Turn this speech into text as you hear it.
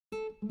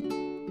Hi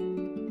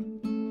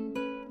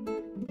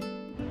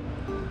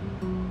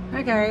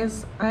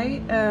guys,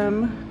 I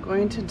am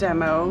going to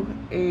demo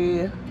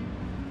a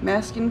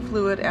masking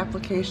fluid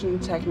application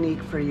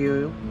technique for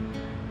you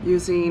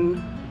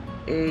using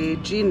a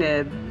G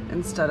nib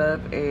instead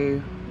of a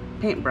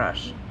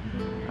paintbrush.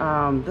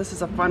 This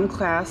is a fun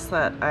class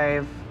that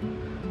I've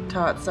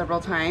taught several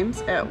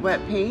times at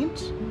Wet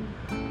Paint,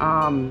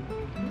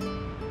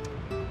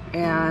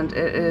 and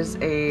it is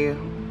a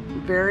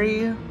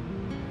very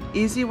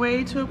easy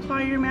way to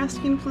apply your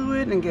masking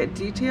fluid and get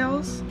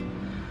details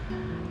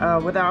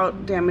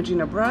without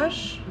damaging a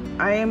brush.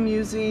 I am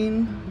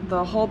using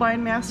the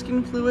Holbein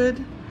Masking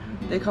Fluid.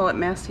 They call it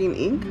masking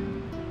ink.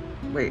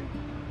 Wait,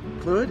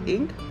 fluid,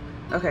 ink?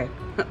 Okay,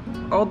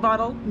 old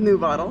bottle, new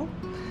bottle.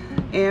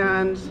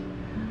 And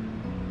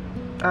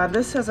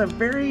this has a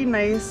very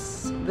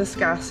nice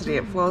viscosity.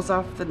 It flows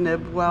off the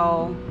nib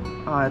well.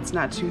 It's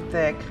not too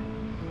thick.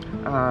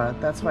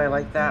 That's why I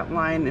like that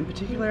line in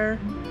particular.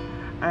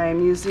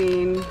 I'm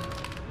using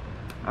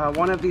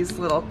one of these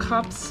little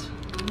cups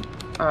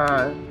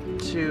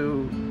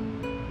to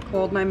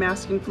hold my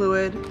masking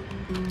fluid.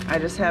 I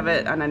just have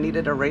it on a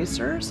kneaded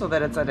eraser so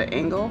that it's at an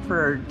angle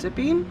for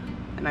dipping,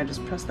 and I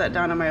just press that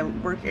down in my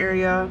work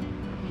area.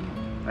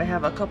 I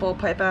have a couple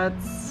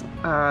pipettes,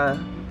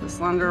 this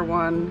longer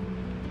one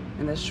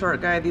and this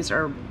short guy. These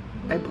are,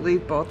 I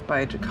believe, both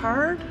by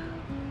Jacquard.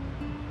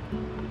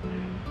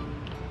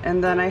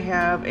 And then I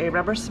have a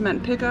rubber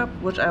cement pickup,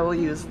 which I will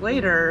use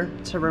later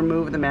to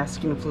remove the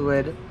masking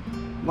fluid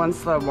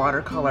once the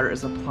watercolor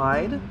is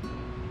applied.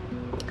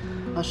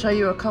 I'll show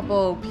you a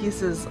couple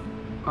pieces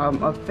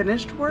of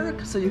finished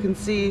work so you can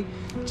see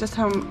just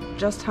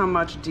how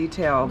much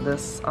detail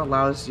this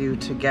allows you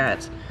to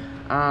get.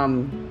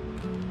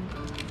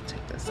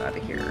 Take this out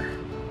of here.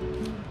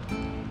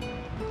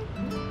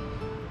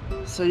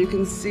 So you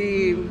can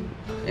see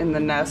in the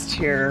nest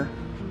here,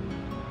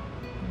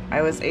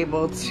 I was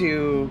able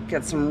to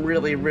get some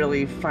really,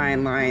 really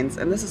fine lines,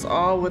 and this is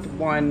all with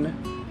one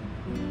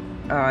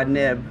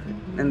nib,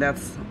 and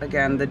that's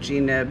again the G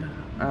nib,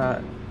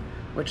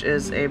 which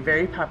is a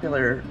very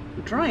popular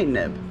drawing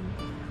nib.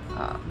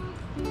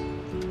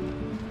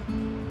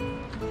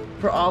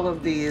 For all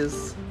of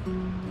these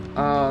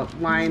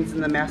lines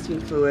in the masking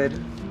fluid,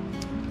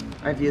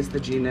 I've used the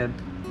G nib.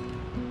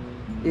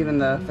 Even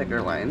the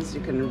thicker lines,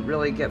 you can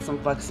really get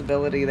some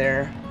flexibility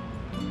there.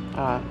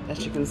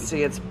 As you can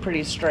see, it's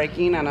pretty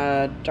striking on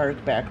a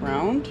dark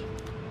background.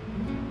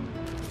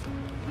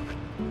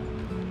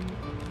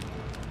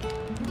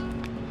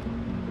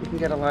 You can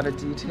get a lot of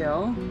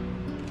detail.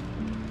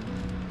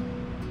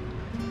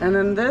 And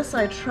then this,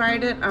 I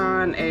tried it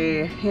on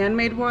a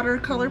handmade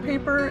watercolor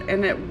paper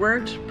and it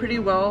worked pretty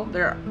well.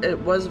 It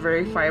was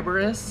very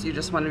fibrous. You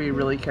just want to be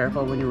really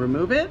careful when you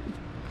remove it.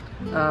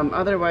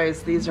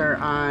 Otherwise, these are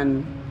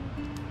on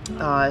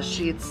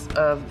sheets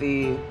of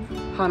the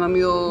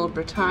Hahnemuhle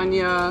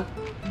Britannia,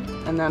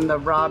 and then the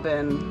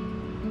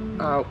robin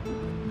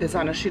is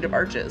on a sheet of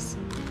arches.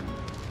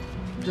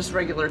 Just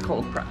regular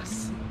cold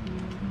press.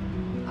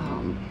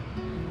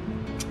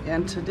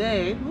 And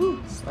today,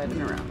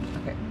 sliding around,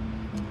 okay.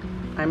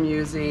 I'm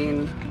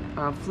using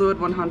Fluid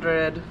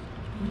 100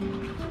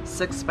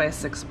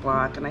 6x6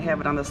 block, and I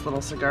have it on this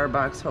little cigar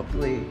box,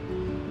 hopefully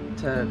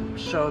to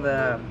show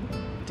the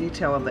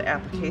detail of the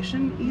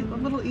application a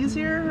little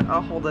easier.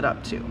 I'll hold it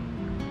up too.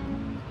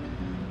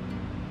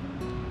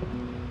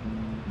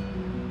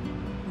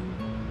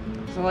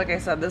 So like I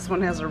said, this one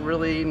has a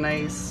really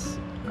nice,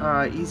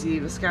 easy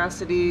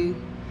viscosity.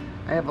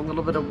 I have a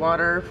little bit of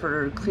water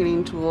for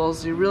cleaning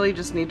tools. You really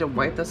just need to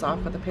wipe this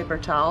off with a paper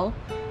towel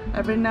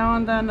every now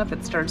and then if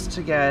it starts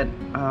to get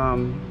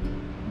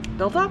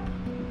built up,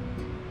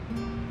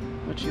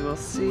 which you will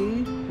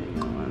see.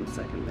 Hang on 1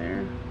 second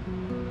there.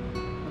 A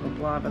little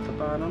blob at the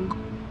bottom.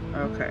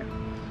 Okay,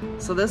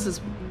 so this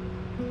is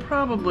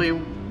probably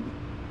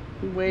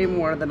way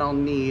more than I'll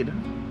need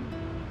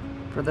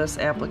for this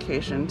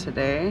application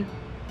today,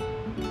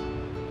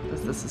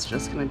 because this is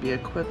just going to be a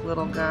quick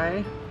little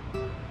guy. I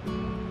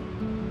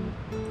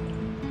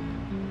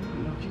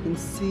don't know if you can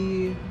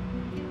see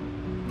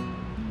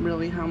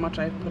really how much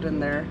I've put in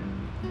there.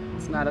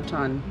 It's not a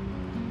ton.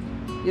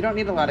 You don't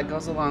need a lot, it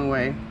goes a long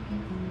way.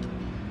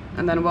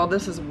 And then while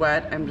this is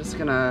wet, I'm just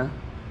gonna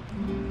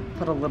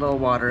put a little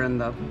water in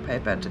the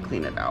pipette to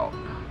clean it out.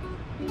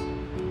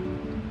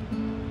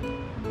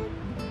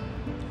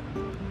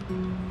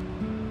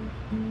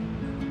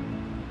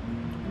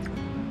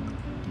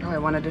 Oh, I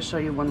wanted to show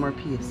you one more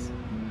piece.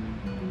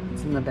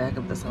 It's in the back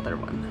of this other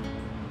one.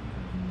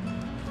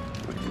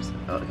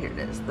 Oh, here it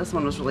is. This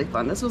one was really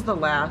fun. This was the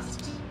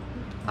last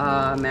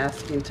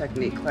masking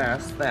technique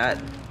class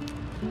that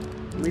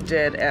we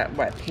did at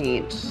Wet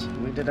Paint.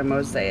 We did a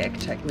mosaic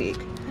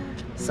technique.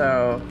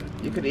 So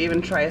you could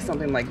even try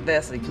something like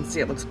this. You can see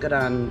it looks good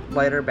on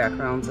lighter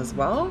backgrounds as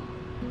well.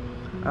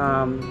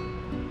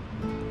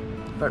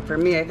 But for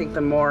me, I think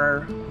the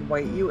more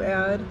white you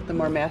add, the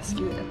more mask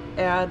you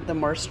add, the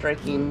more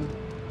striking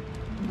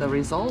the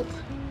result.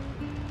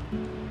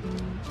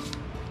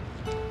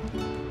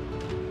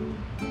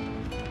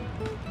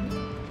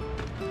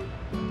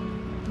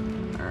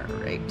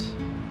 Great.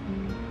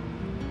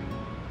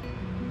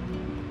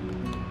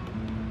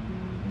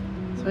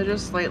 So I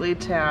just slightly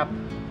tap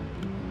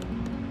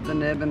the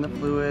nib in the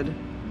fluid.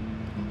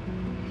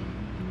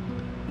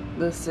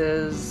 This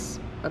is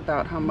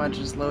about how much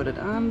is loaded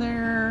on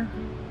there.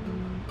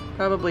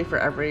 Probably for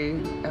every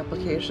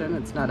application,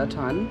 it's not a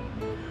ton.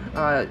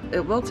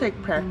 It will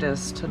take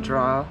practice to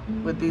draw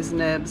with these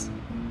nibs,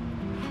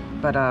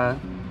 but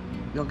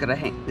you'll get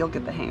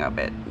the hang of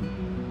it.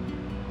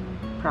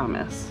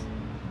 Promise.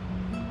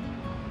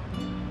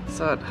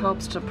 So it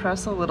helps to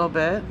press a little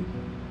bit.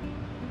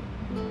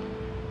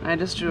 I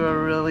just drew a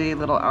really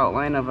little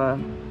outline of a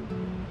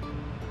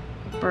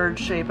bird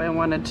shape I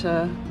wanted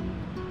to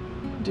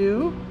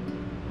do.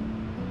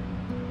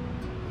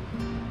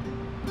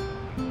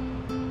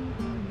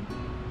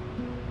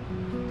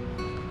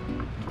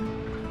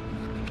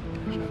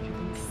 I don't know if you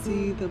can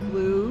see the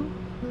blue.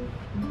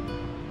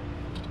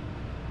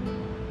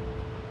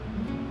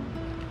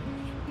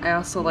 I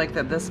also like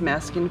that this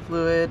masking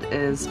fluid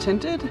is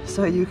tinted,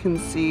 so you can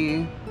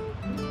see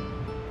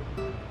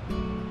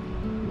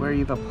where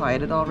you've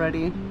applied it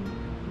already.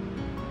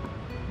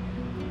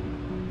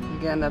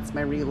 Again, that's my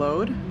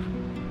reload.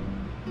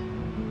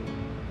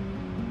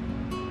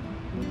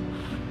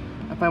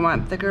 If I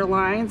want thicker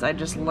lines, I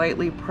just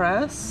lightly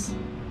press.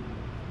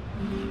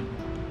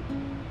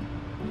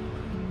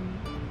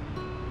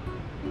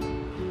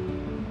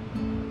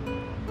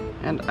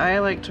 And I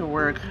like to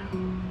work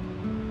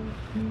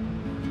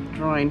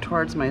drawing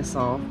towards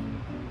myself.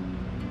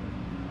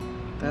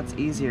 That's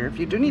easier. If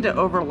you do need to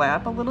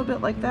overlap a little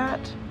bit like that,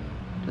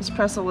 just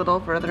press a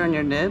little further on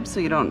your nib so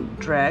you don't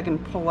drag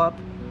and pull up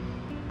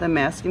the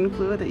masking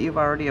fluid that you've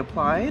already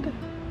applied.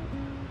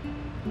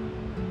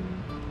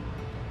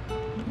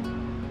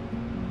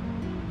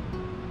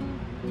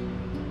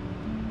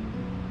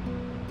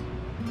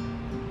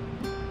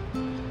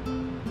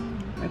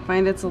 I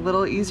find it's a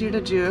little easier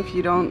to do if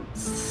you don't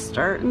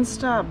start and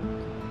stop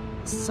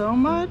so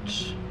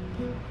much.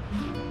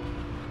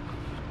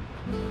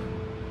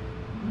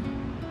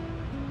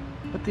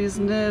 But these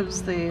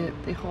nibs, they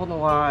hold a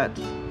lot.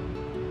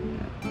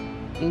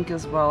 Ink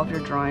as well if you're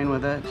drawing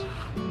with it.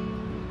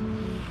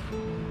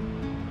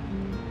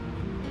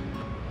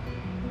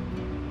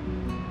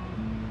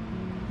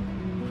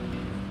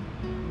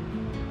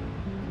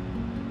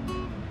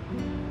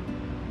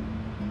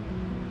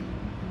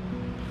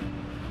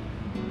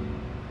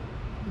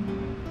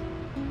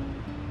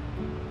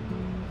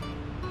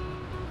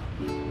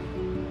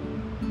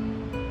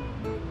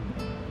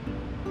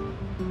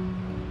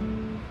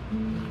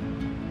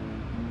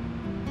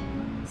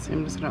 So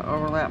I'm just going to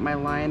overlap my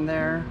line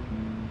there.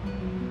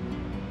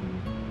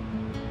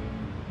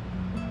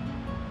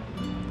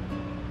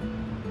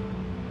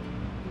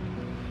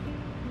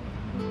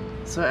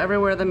 So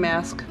everywhere the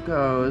mask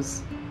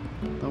goes,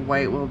 the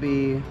white will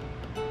be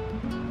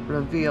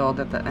revealed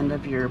at the end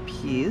of your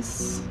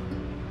piece.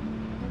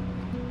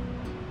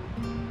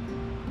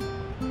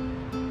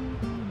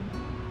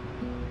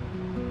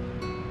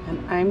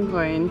 And I'm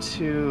going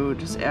to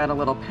just add a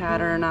little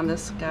pattern on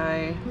this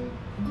guy.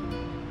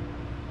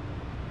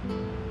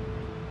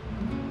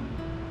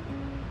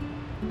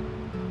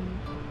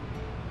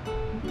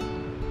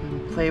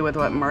 Play with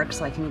what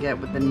marks I can get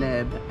with the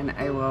nib, and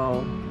I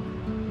will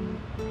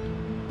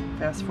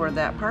fast forward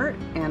that part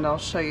and I'll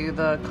show you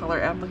the color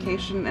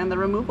application and the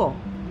removal.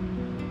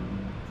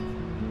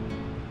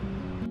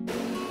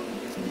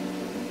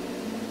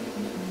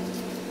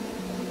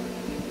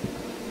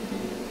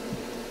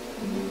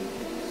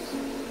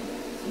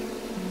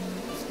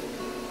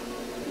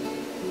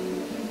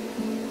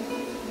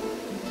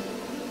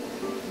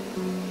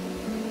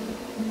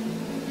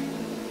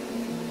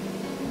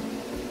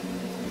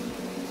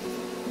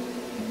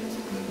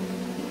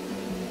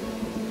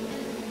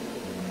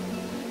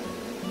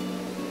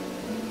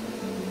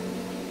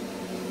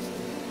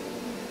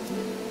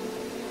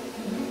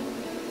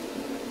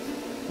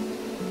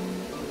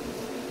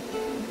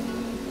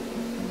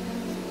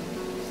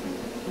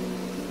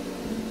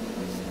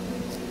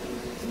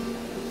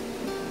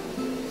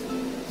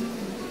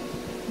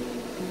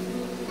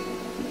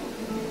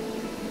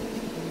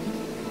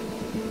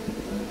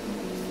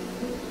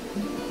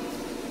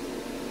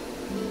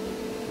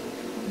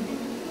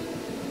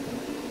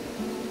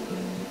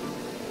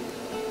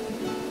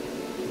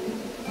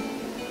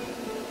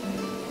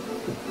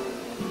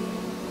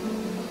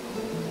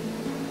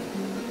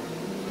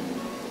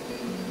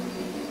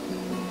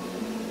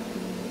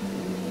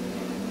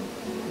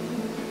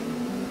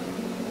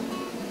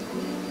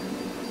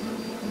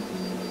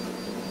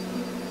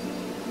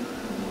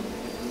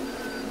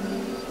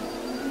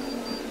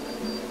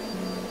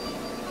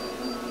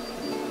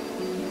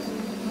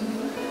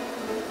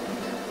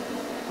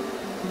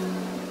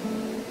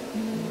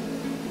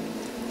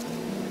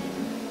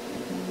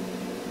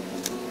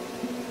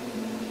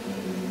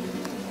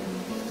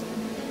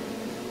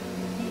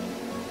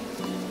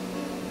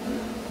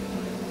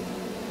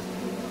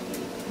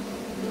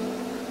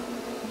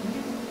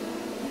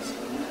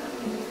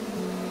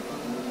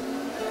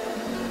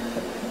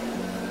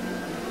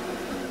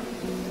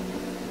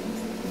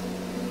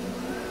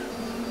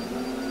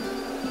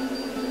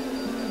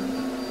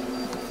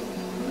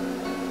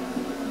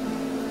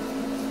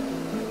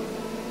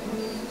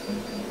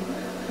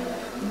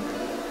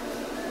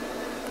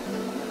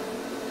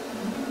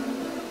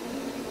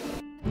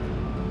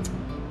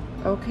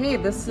 Okay,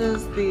 this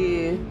is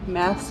the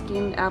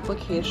masking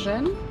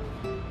application,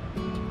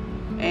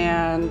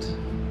 and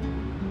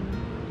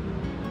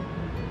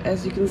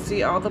as you can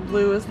see, all the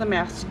blue is the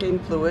masking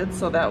fluid,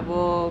 so that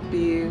will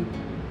be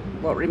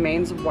what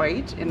remains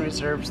white and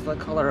reserves the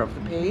color of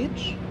the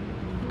page.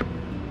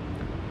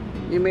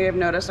 You may have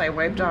noticed I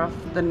wiped off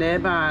the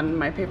nib on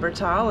my paper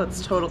towel.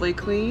 It's totally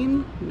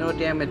clean, no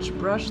damaged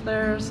brush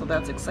there, so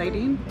that's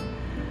exciting.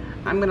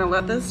 I'm gonna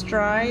let this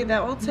dry.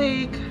 That will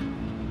take,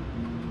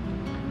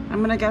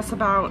 I'm gonna guess,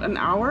 about an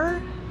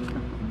hour,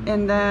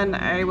 and then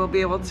I will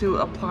be able to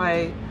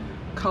apply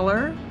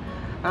color.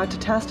 To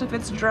test if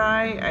it's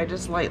dry, I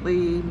just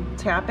lightly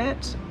tap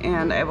it,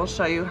 and I will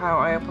show you how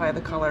I apply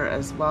the color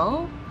as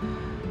well.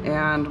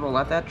 And we'll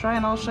let that dry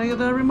and I'll show you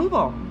the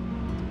removal.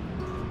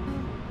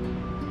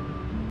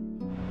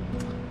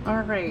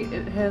 Alright,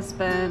 it has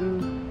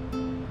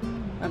been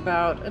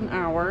about an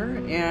hour,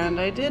 and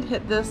I did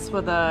hit this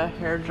with a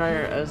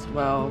hairdryer as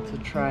well to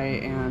try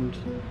and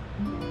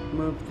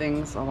move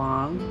things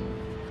along.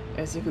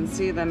 As you can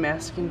see, the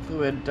masking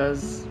fluid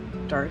does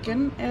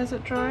darken as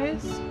it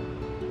dries,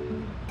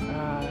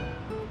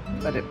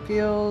 but it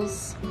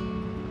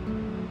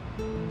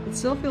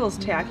still feels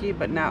tacky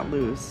but not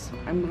loose.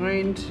 I'm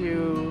going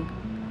to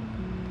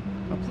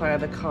apply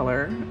the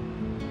color,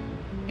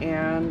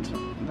 and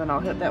then I'll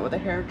hit that with a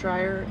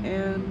hairdryer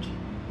and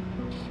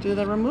do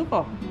the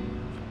removal.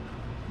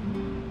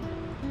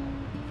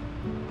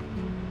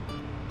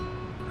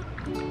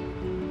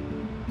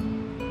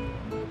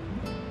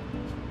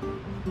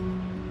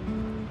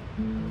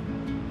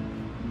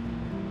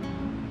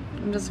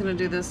 I'm just going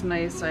to do this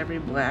nice ivory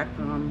black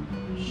from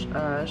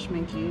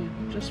Schmincke,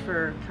 just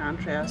for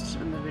contrast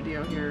in the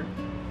video here.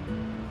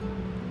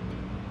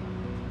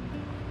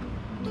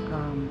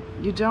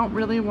 You don't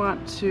really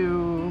want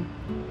to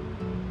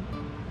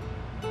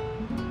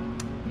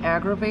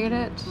aggravate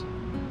it,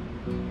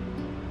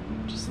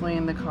 just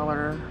laying the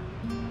color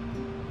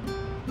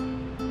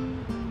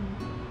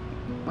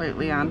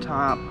lightly on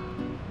top.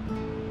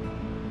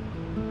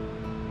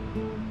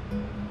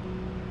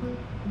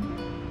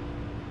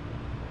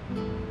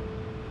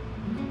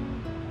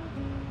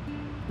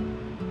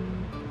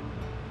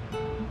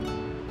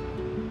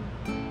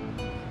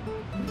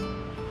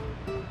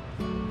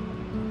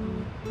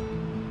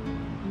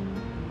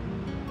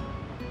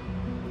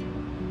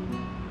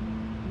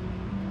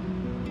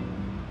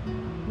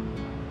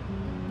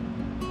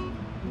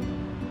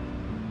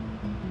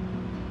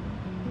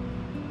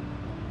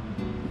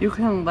 You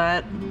can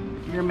let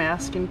your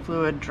masking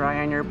fluid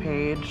dry on your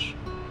page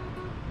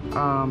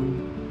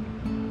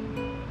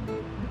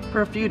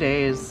for a few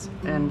days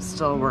and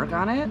still work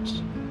on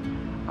it.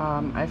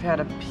 I've had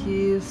a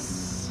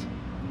piece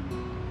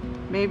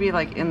maybe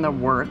like in the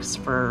works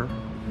for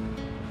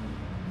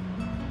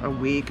a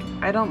week.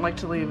 I don't like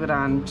to leave it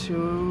on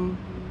too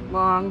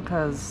long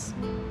because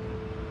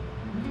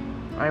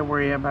I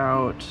worry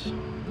about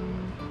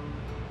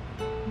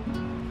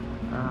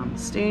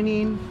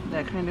staining,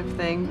 that kind of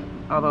thing.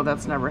 Although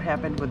that's never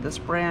happened with this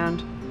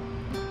brand.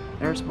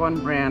 There's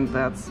one brand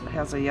that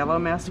has a yellow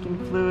masking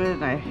fluid,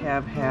 and I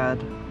have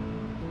had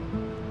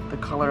the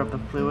color of the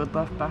fluid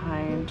left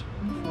behind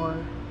before.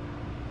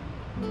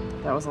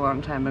 That was a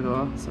long time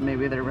ago, so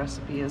maybe their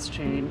recipe has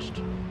changed.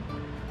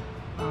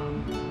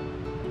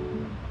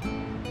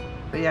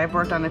 But yeah, I've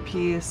worked on a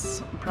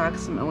piece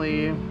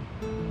approximately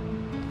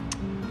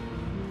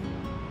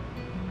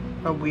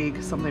a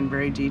week, something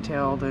very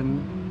detailed,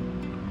 and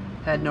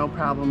had no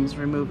problems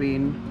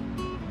removing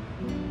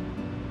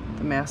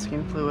the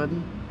masking fluid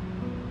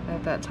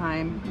at that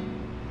time,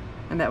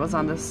 and that was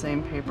on this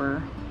same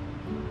paper.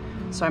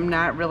 So I'm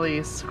not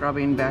really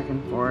scrubbing back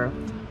and forth.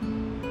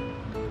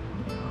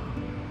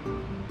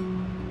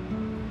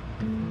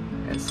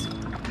 It's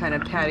kind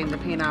of patting the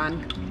paint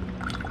on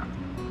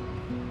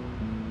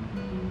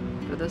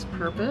for this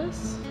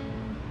purpose.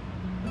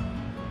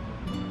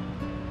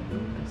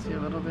 I see a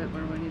little bit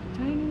where we need a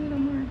tiny little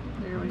more.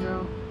 There we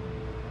go.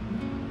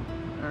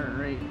 All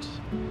right.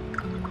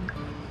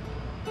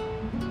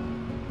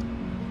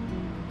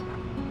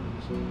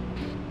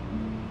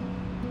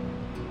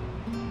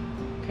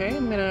 Okay,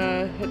 I'm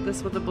gonna hit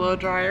this with a blow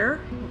dryer.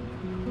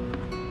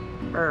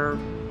 Or,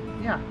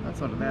 yeah,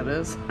 that's what that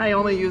is. I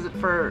only use it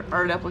for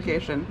art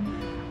application.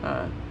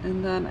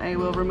 And then I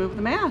will remove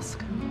the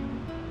mask.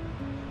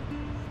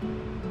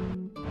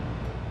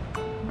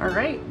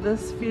 Alright,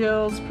 this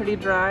feels pretty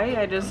dry.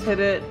 I just hit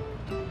it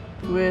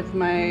with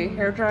my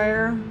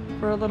hairdryer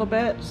for a little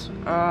bit.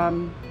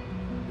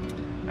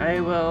 I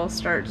will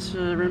start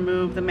to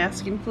remove the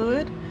masking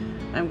fluid.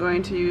 I'm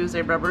going to use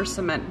a rubber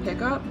cement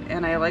pickup,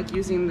 and I like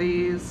using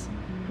these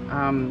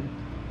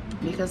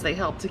because they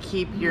help to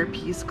keep your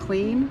piece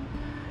clean.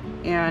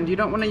 And you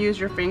don't want to use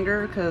your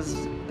finger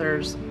because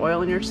there's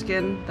oil in your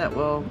skin that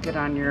will get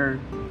on your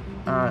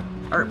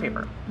art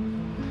paper.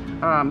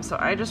 So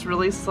I just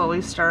really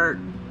slowly start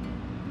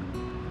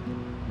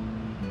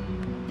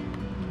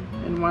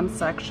in one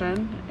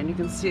section, and you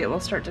can see it will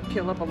start to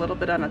peel up a little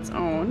bit on its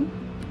own.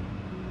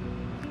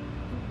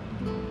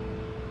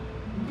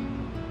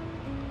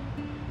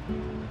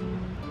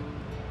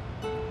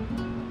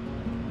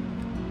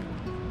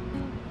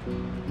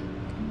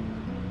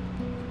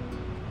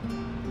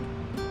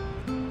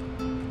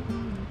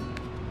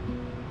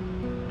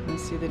 can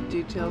see the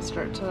details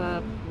start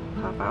to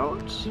pop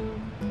out.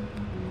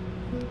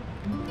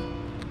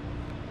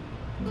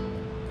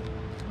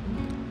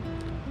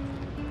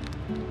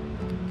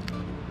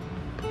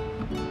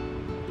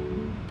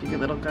 If you get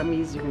little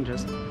gummies, you can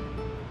just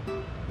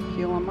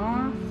peel them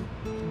off.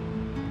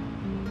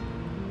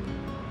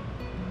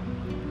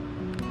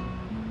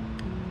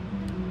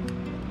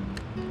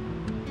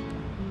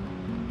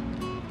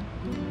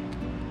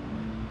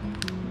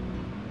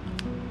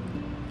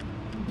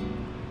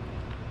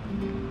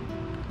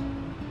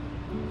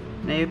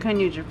 Now you can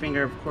use your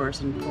finger, of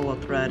course, and pull a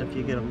thread if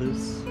you get a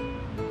loose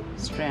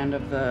strand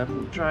of the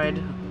dried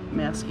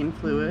masking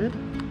fluid.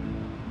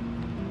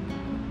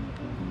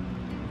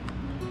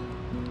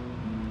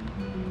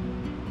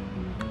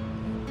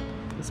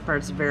 This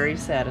part's very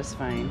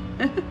satisfying.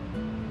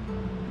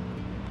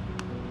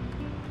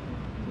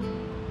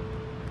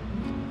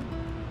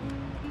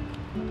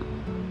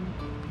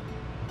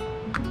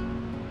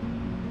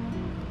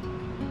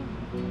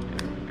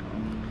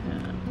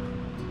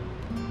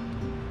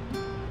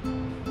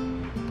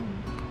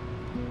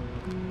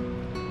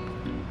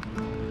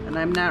 And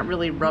I'm not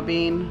really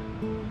rubbing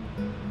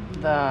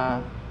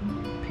the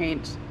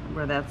paint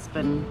where that's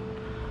been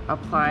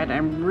applied.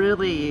 I'm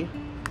really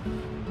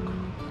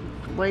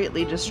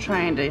lightly just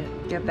trying to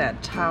get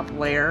that top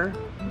layer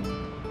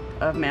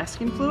of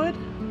masking fluid.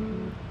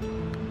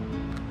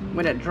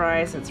 When it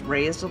dries, it's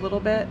raised a little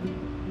bit.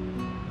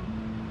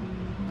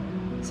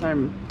 So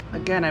I'm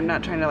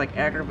not trying to like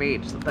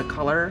aggravate the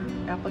color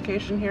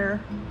application here.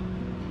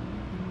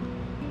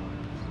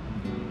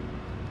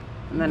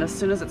 And then as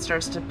soon as it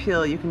starts to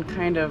peel, you can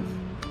kind of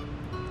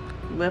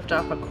lift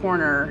off a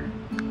corner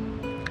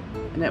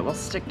and it will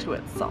stick to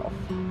itself.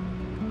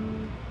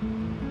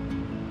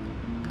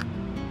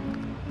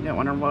 You don't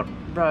want to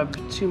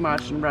rub too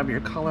much and rub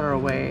your color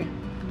away.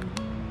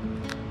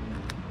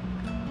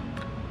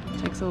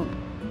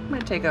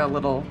 Might take a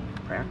little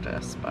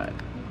practice, but.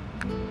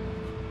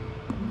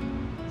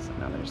 So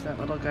now there's that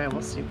little guy.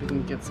 We'll see if we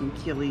can get some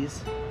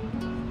peelies.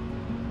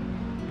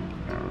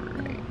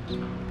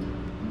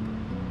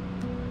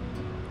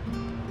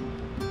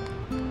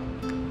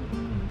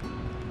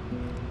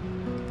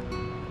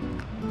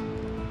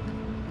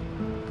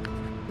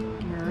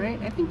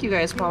 Alright. I think you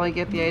guys probably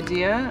get the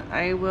idea.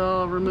 I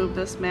will remove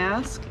this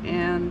mask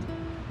and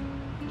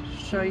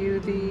show you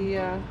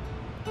the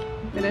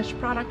finished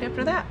product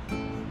after that.